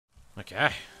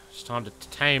Okay, it's time to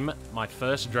tame my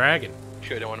first dragon.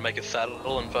 Sure, you don't want to make a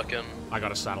saddle and fucking... I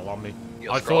got a saddle on me. You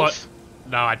got I scrolls? thought...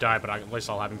 No, I don't, but at least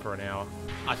I'll have him for an hour.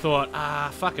 I thought,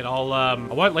 fuck it, I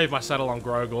won't leave my saddle on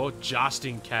Grogor, just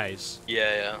in case.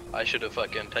 Yeah, I should have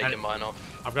fucking taken mine off.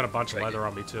 I've got a bunch of leather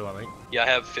on me too, I think. Yeah, I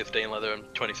have 15 leather and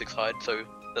 26 hide, so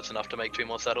that's enough to make 2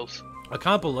 more saddles. I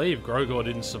can't believe Grogor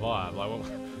didn't survive. Like, well,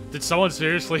 did someone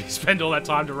seriously spend all that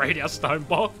time to raid our stone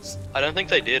box? I don't think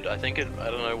they did. I think I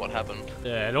don't know what happened.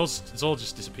 Yeah, it's all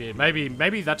just disappeared.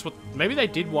 Maybe that's what... Maybe they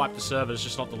did wipe the servers,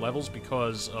 just not the levels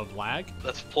because of lag.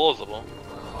 That's plausible.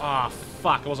 Ah,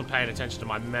 fuck, I wasn't paying attention to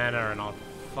my mana and I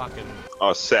fucking...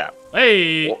 Oh, sap.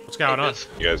 Hey! What's going on?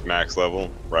 You guys max level,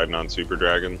 riding on super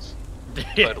dragons?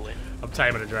 Yeah, Totally. I'm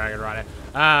taming a dragon right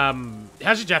now.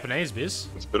 How's your Japanese, Biz?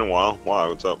 It's been a while. Why?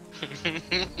 What's up?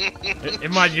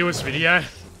 In my newest video,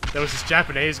 there was this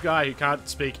Japanese guy who can't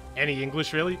speak any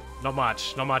English, really. Not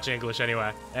much English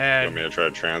anyway. You And want me to try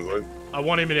to translate? I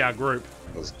want him in our group.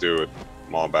 Let's do it.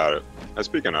 I'm all about it. I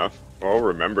speak enough. Well,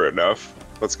 remember enough.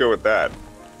 Let's go with that.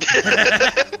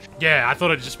 Yeah, I thought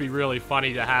it'd just be really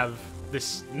funny to have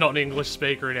this non-English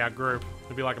speaker in our group.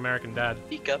 It'd be like American Dad.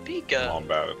 Pika, pika. I'm all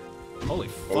about it. Holy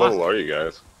fuck. How little are you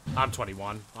guys? I'm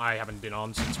 21. I haven't been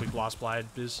on since we last played,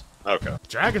 Biz. Okay.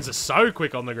 Dragons are so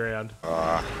quick on the ground.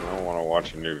 I don't want to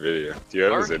watch a new video. Do you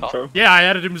have his info? Yeah, I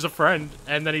added him as a friend,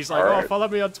 and then he's like, Alright. oh, follow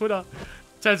me on Twitter.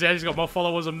 Turns out he's got more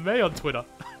followers than me on Twitter.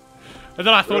 And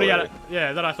then I thought he had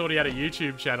a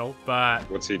YouTube channel, but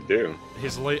What's he do?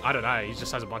 I don't know, he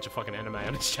just has a bunch of fucking anime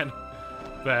on his channel.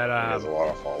 But He has a lot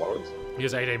of followers. he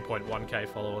has 18.1k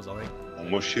followers, I think.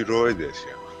 Omoshiroi desu.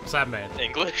 What's that, man?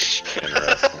 English.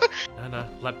 Interesting. No,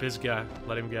 let Biz go.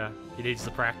 Let him go. He needs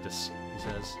the practice, he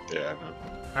says. Yeah, I know.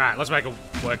 Alright, let's make a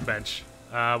workbench.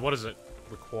 What does it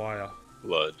require?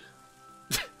 Blood.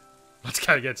 Let's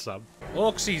go get some.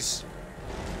 Orksies!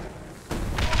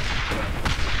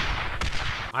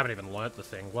 I haven't even learnt the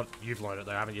thing. You've learned it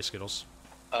though, haven't you, Skittles?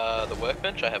 The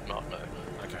workbench? I have not, no.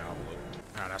 Okay, I'll look.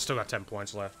 Alright, I still got 10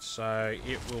 points left. So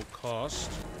it will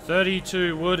cost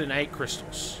 32 wood and 8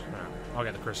 crystals. Alright, I'll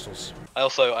get the crystals. I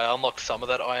unlocked some of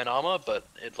that iron armor, but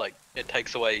it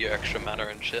takes away your extra mana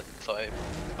and shit, so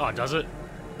Oh, does it?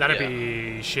 That'd Yeah.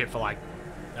 be shit for like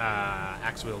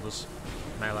axe wielders.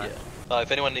 Melee. yeah.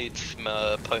 If anyone needs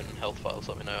potent health files,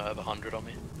 let me know. I have 100 on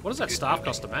me. What does that staff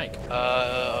cost to make?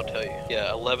 I'll tell you.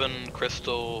 Yeah, 11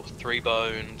 crystal, 3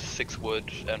 bones, 6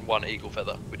 wood, and 1 eagle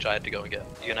feather, which I had to go and get.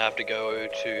 You're gonna have to go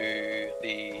to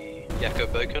the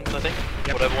DRAGONBURGH, I think.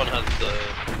 Yep. Whatever one has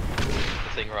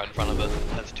the thing right in front of it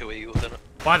has 2 eagles in it.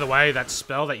 By the way, that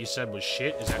spell that you said was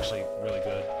shit is actually really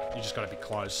good. You just gotta be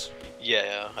close.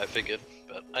 Yeah, I figured,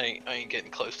 but I ain't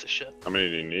getting close to shit. How many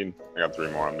do you need? I got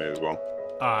 3 more on me as well.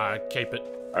 Keep it.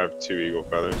 I have 2 eagle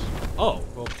feathers. Oh,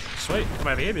 well, sweet. Come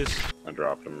over here, Biz. I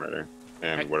dropped them right here.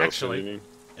 And what else do you need?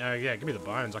 Yeah, give me the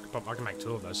bones. I can make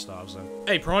 2 of those staves then.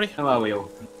 Hey, Prawny. How are we all?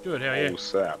 Good, how are Oh, you?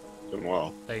 sap. Doing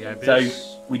well. There you go, So,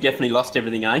 Biz. we definitely lost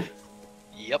everything, eh?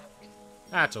 Yep.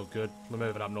 That's all good. We're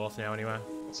moving up north now anyway.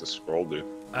 What's the scroll do?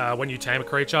 When you tame a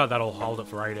creature, that'll hold it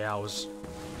for 8 hours.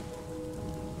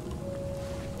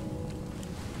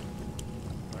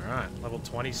 Alright, level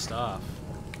 20 staff.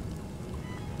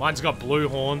 Mine's got blue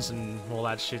horns and all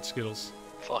that shit, Skittles.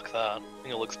 Fuck that. I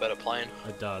think it looks better plain.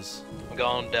 It does. I'm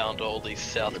going down to all these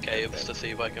south caves to see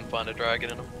if I can find a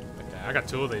dragon in them. Okay, I got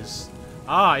 2 of these.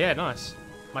 Ah, yeah, nice.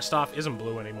 My staff isn't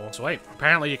blue anymore. Sweet.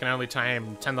 Apparently you can only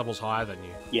tame 10 levels higher than you.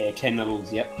 Yeah, 10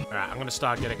 levels, yep. Alright, I'm gonna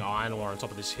start getting iron ore on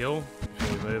top of this hill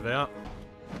before we move out.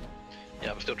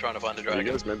 Yeah, I'm still trying to find a Have you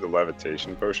dragon. guys made the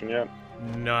levitation potion yet?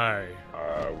 No.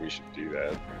 We should do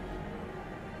that.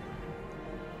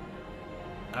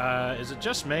 Is it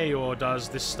just me, or does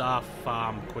this staff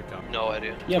farm quicker? No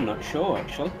idea. Yeah, I'm not sure,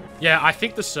 actually. Yeah, I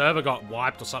think the server got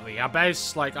wiped or something. Our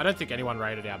base, like, I don't think anyone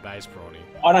raided our base, Prawny.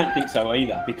 I don't think so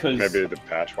either, because... Maybe the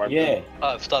patch wipe. Yeah.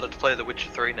 I've started to play The Witcher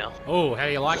 3 now. Oh, how are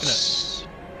you liking it?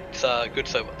 It's good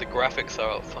so far. The graphics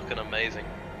are fucking amazing.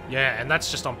 Yeah, and that's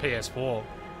just on PS4.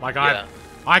 Like, Yeah.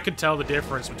 I could tell the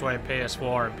difference between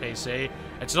PS4 and PC.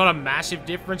 It's not a massive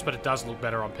difference, but it does look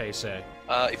better on PC.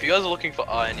 If you guys are looking for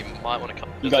iron, you might want to come.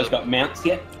 You guys got mounts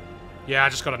yet? Yeah, I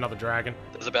just got another dragon.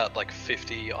 There's about like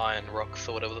 50 iron rocks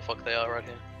or whatever the fuck they are right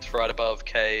here. It's right above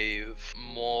cave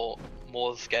more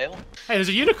scale. Hey, there's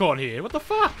a unicorn here. What the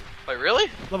fuck? Wait,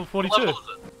 really? Level What 42. level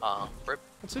is it? Ah, rip.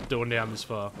 What's it doing down this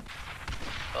far?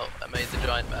 Oh, I made the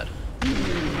giant mad.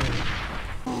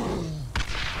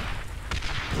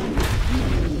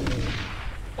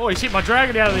 Oh, he's hit my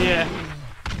dragon out of the air.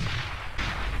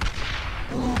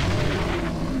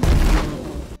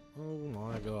 Oh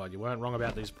my god, you weren't wrong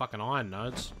about these fucking iron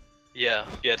nodes. Yeah,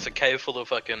 it's a cave full of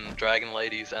fucking dragon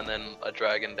ladies and then a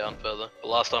dragon down further. The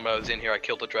last time I was in here, I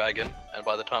killed a dragon, and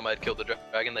by the time I had killed the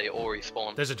dragon, they all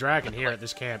respawned. There's a dragon here at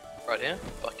this camp. Right here?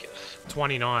 Fuck yes.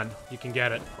 29. You can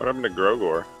get it. What happened to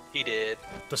Grogor? He did.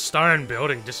 The stone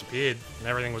building disappeared and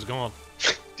everything was gone.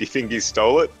 Do you think he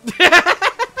stole it?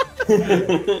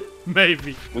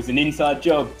 Maybe. Was an inside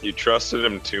job. You trusted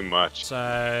him too much.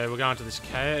 So we're going to this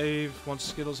cave once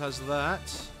Skittles has that.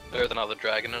 There's another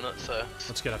dragon in it, so...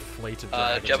 Let's get a fleet of do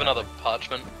dragons. you have another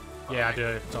parchment? Yeah, I do.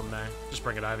 It's on there. Just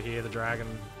bring it over here, the dragon.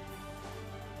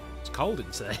 It's cold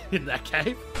inside in that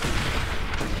cave.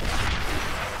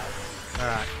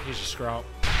 Alright, here's your scroll.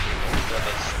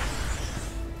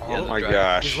 Oh my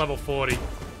gosh. He's level 40.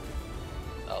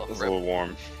 Oh, It's a little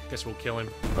warm. Guess we'll kill him.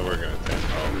 So we're gonna take.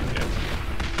 Oh, we can.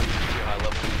 Too high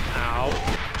level. Ow.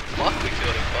 Fuck, we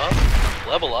killed him fast.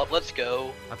 Level up, let's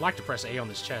go. I'd like to press E on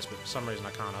this chest, but for some reason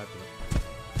I can't open it.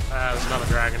 There's another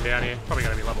dragon down here. Probably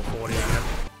gonna be level 40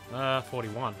 again.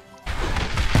 41.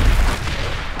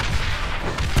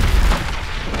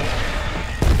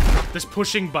 This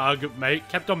pushing bug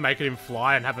kept on making him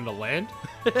fly and having to land.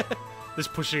 This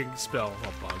pushing spell,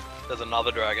 not bug. There's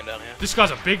another dragon down here. This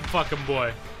guy's a big fucking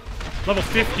boy. Level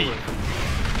 50. I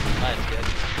ain't scared.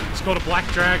 It's called a black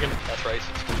dragon. That's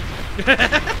racist.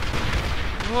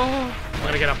 Oh. I'm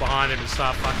gonna get up behind him and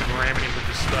start fucking ramming him with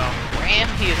this spell. Ram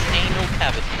his anal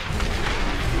cavity.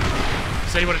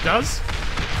 See what it does?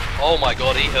 Oh my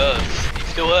god, he hurts. He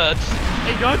still hurts.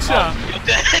 He gotcha! Oh, you're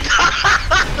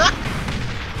dead!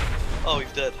 Oh,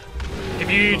 he's dead. If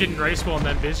you didn't respawn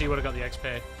then, Biz, you would have got the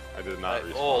XP. I did not.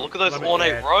 Oh, look at those Let me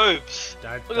ornate get- robes!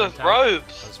 Don't Look at those take-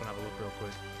 robes! I just want to have a look real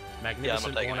quick. Yeah, Magnificent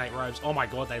I'm not taking ornate robes. Oh my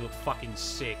god, they look fucking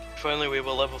sick. If only we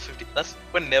were level 50.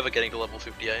 We're never getting to level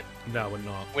 58. No, we're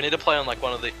not. We need to play on like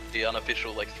one of the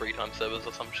unofficial like 3-time servers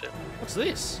or some shit. What's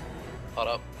this? Hold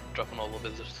up, dropping all the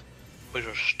business. Where's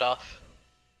your stuff?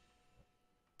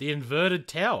 The inverted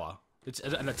tower. It's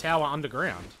in a tower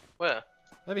underground. Where?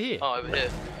 Over here. Oh, over here.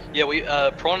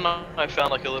 Yeah, Prawn and I found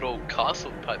like a little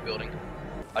castle type building.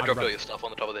 I I'm dropped rub- all your stuff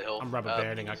on the top of the hill. I'm rubber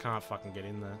banding. I can't fucking get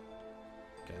in there.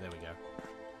 Okay, there we go.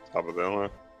 Top of the hill.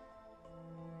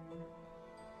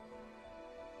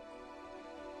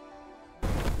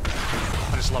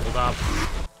 I just leveled up.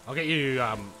 I'll get you,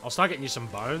 I'll start getting you some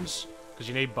bones, because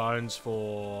you need bones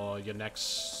for your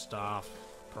next staff,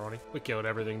 Prawny. We killed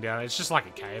everything down. It's just like a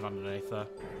cave underneath there.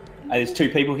 Hey, there's two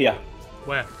people here.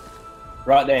 Where?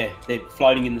 Right there. They're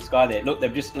floating in the sky there. Look,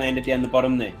 they've just landed down the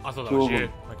bottom there. I thought that Two was of you.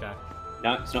 them. Okay.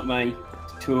 No, it's not me.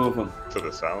 It's two of them. To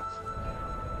the south.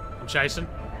 I'm chasing.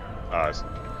 Ah, I see.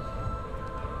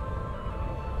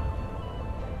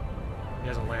 He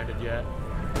hasn't landed yet.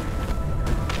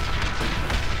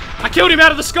 I killed him out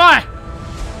of the sky!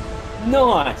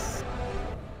 Nice!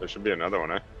 There should be another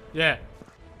one, eh? Yeah.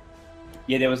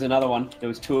 Yeah, there was another one. There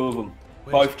was two of them.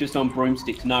 Where's- Both just on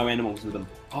broomsticks, no animals with them.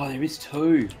 Oh, there is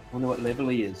two. I wonder what level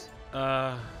he is. Who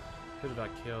did I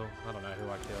kill? I don't know who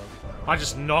I killed. I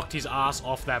just knocked his ass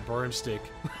off that broomstick.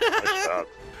 I stopped.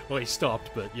 Well, he stopped,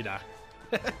 but you know.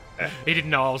 He didn't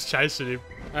know I was chasing him.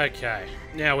 Okay,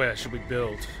 now where should we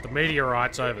build? The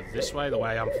meteorite's over this way, the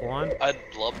way I'm flying. I'd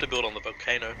love to build on the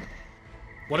volcano.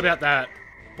 What about that?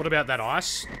 What about that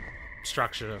ice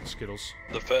structure, Skittles?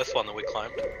 The first one that we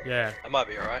climbed. Yeah, That might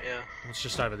be alright, yeah. it's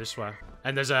just over this way.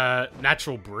 And there's a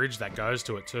natural bridge that goes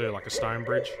to it too, like a stone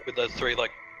bridge. With those 3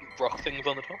 like rock things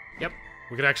on the top. Yep.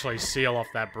 We could actually seal off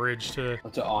that bridge too.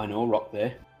 That's an iron ore rock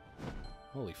there.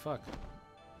 Holy fuck.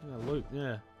 Yeah, loot,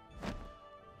 yeah.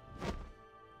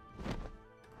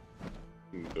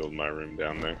 Build my room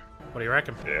down there. What do you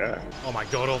reckon? Yeah. Oh my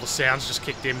god, all the sounds just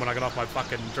kicked in when I got off my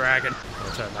fucking dragon.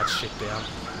 I'll turn that shit down.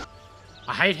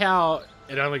 I hate how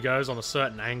it only goes on a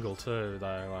certain angle too,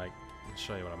 though. Like, I'll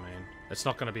show you what I mean. It's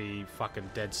not gonna be fucking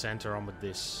dead center on with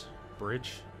this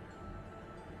bridge.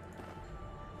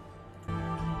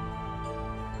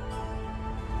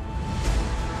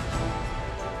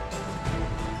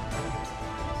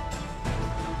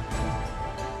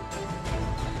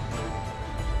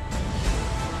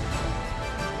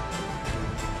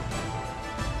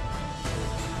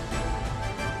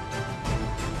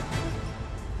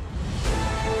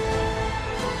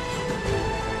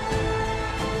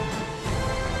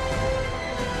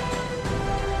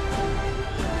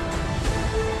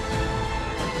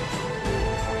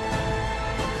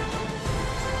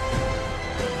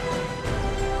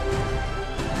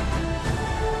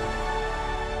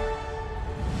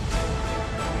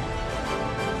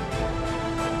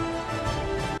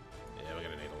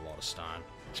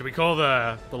 Should we call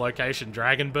the location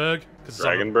Dragonburgh? Cause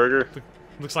Dragon Burger?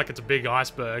 looks like it's a big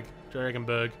iceberg.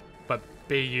 Dragonburgh. But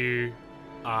B-U...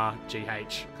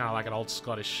 R-G-H. Kind of like an old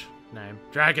Scottish name.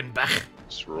 DRAGONBURGH.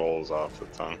 Just rolls off the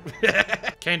tongue.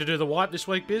 Keen to do the wipe this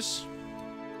week, Biz?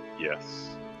 Yes.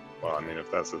 Well, I mean,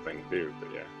 if that's the thing to do, but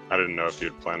yeah. I didn't know if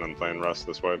you'd plan on playing Rust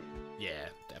this way. Yeah,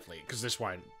 definitely. Because this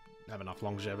won't have enough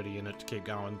longevity in it to keep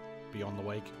going beyond the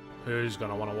week. Who's going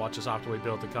to want to watch us after we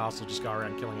build the castle, just go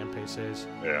around killing NPCs?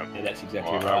 Yeah. Yeah, that's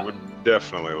exactly Well, right. I would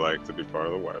definitely like to be part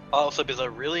of the web. Also, because I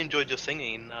really enjoyed your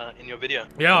singing in your video.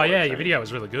 Yeah, oh, yeah, thank your video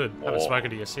was really good. Haven't Oh,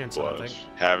 spoken to you since, I don't Blush.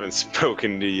 think. Haven't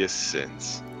spoken to you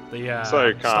since. The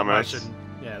Sorry, stop comments. motion,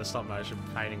 yeah, the stop motion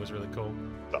painting was really cool.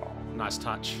 Oh. Nice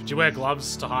touch. Do you wear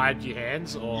gloves to hide your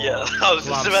hands, or Yeah, I was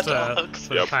just gloves about to to ask.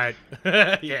 for the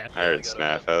paint? Yeah. I heard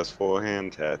Snap has full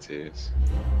hand tattoos.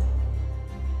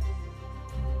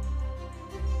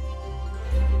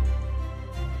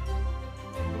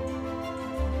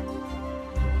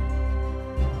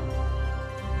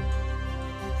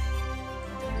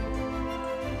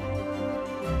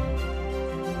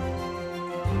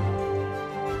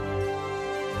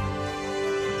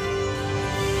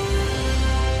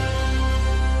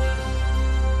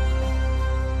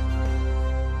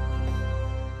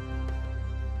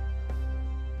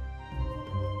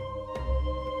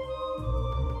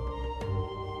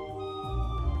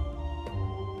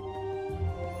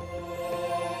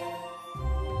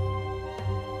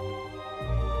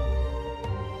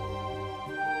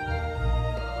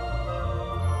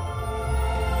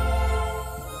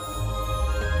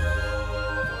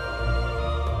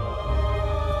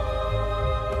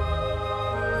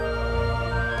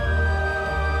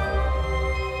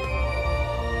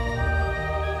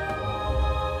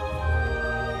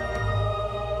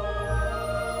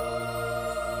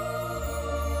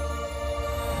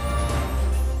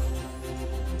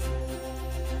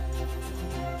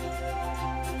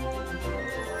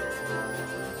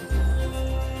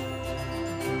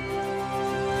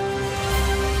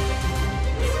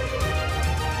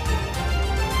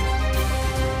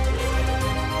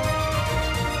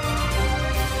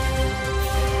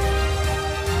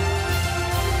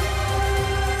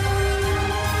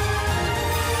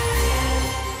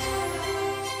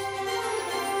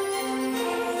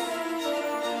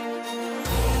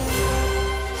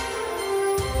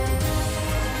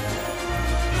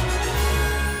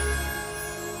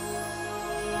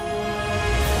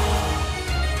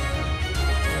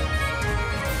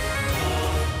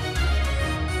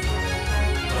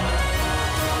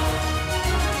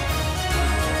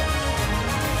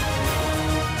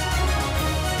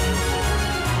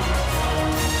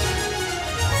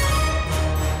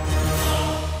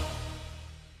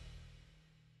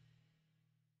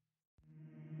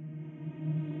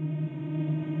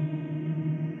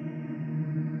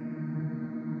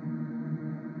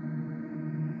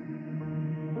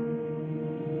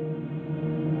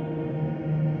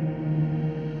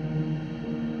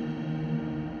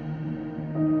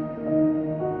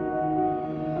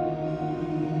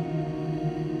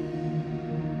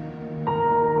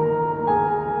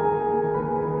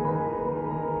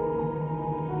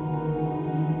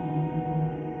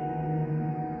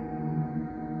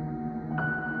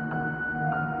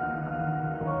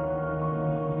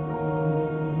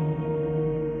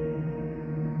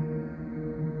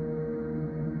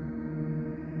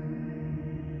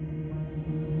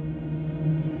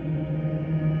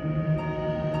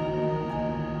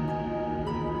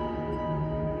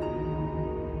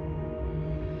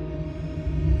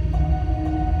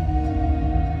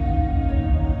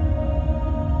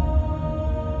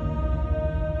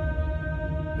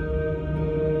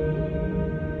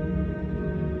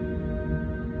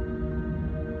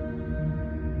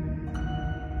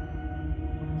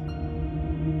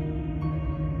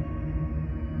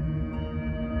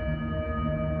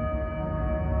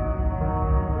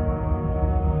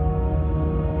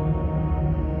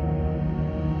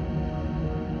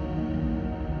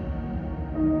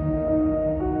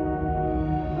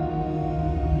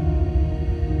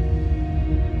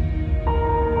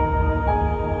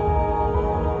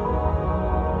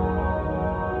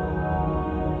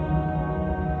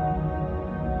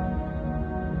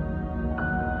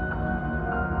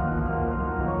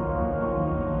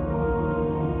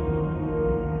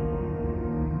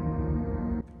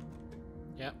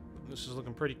 This is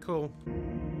looking pretty cool.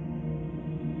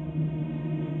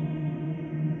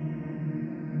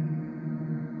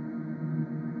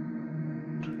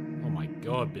 Oh my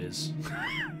god, Biz.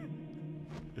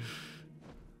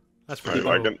 That's pretty I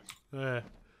cool. like it. Yeah.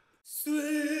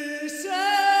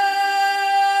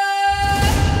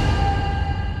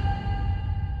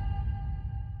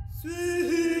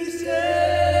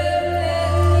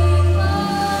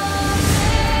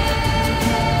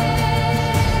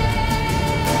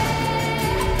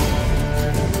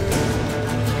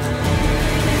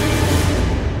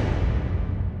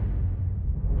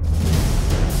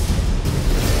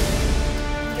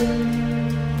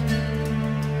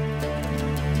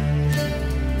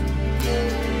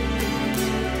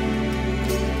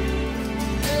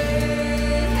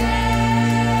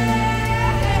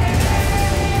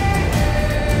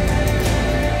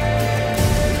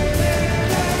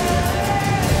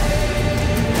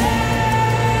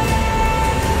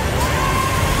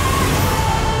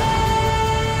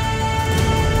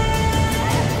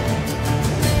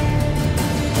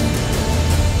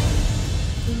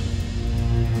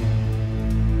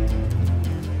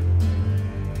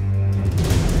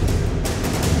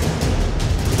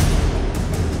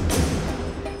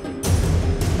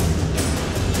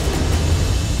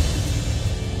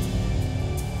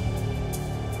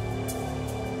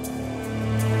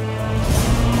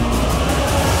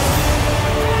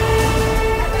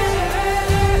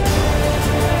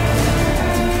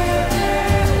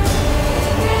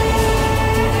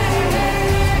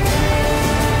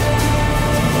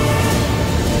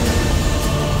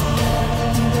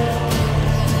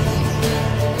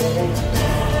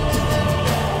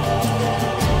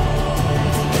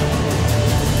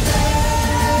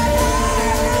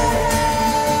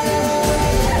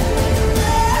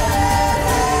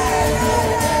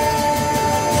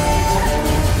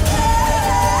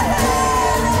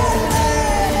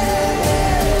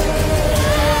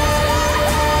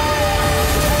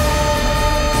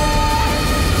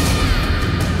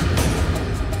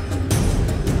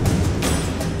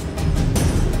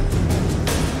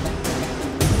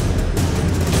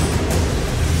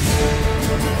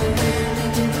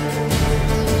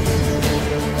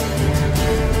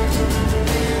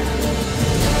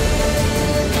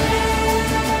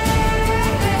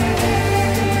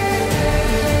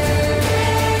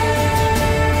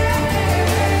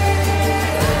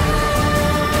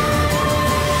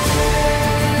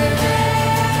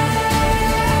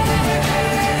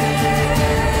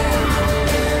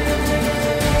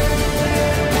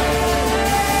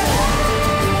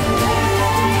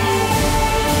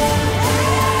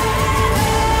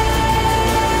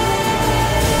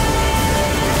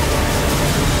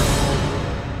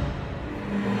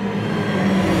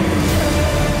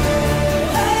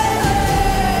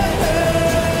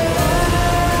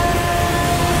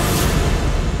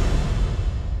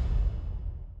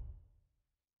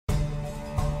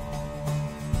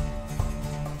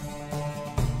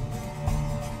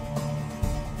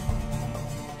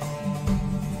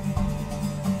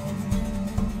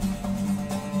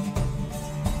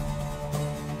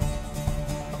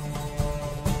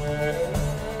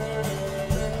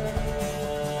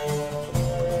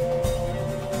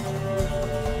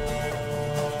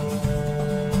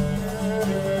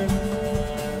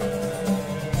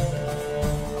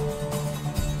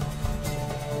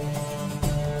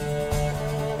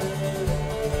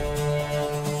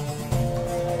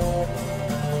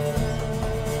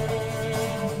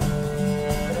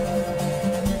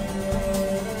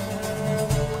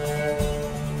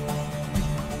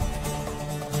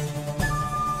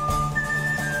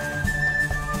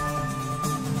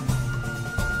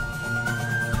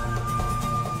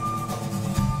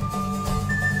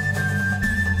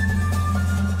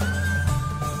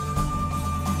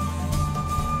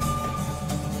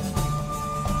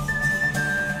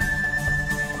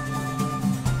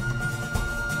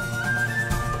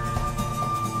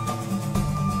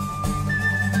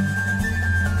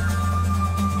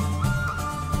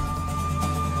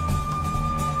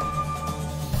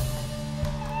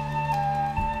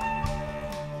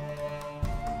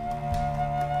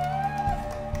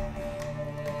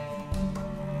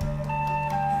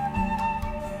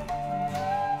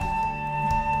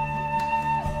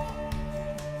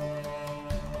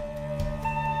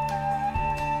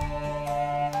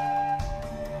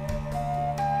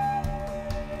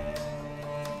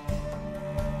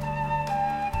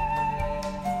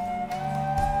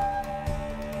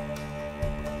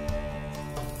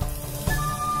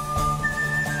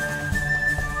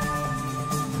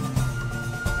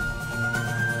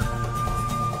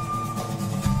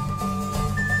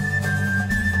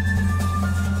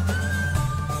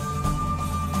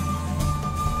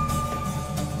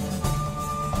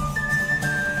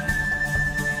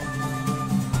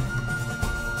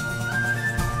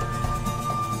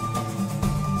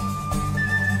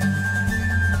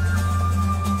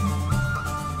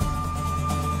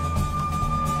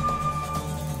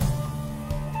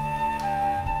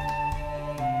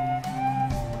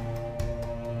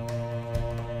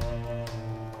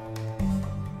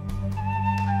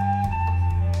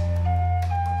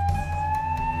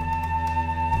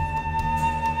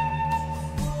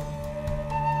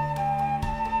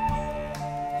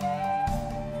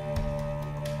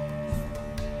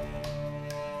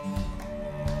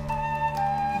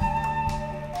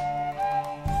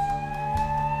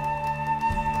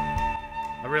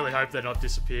 really hope they're not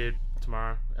disappeared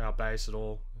tomorrow, our base at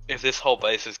all. If this whole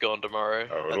base is gone tomorrow,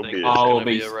 Oh, I it'll think be- it's I'll gonna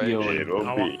be be a rage. spewing. It'll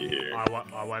I, be here.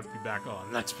 I won't be back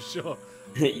on, that's for sure.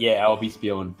 Yeah, I'll be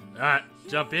spewing. Alright,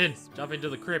 jump into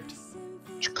the crypt.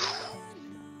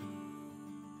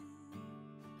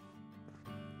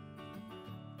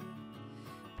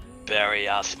 Bury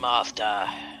us, master.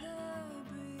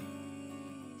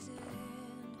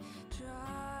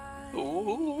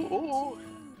 Ooh.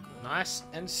 Nice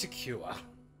and secure.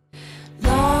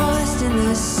 Lost in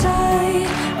the sun.